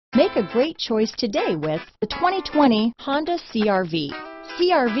Make a great choice today with the 2020 Honda CR-V.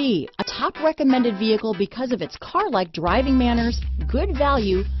 CR-V, a top recommended vehicle because of its car-like driving manners, good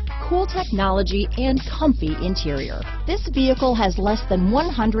value, cool technology, and comfy interior. This vehicle has less than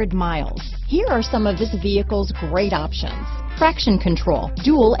 100 miles. Here are some of this vehicle's great options: traction control,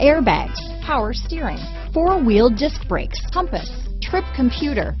 dual airbags, power steering, four-wheel disc brakes, compass, trip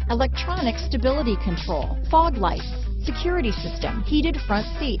computer, electronic stability control, fog lights, security system, heated front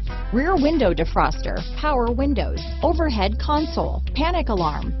seats, rear window defroster, power windows, overhead console, panic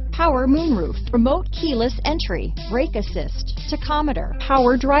alarm, power moonroof, remote keyless entry, brake assist, tachometer,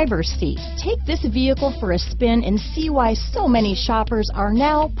 power driver's seat. Take this vehicle for a spin and see why so many shoppers are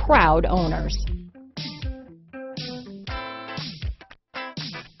now proud owners.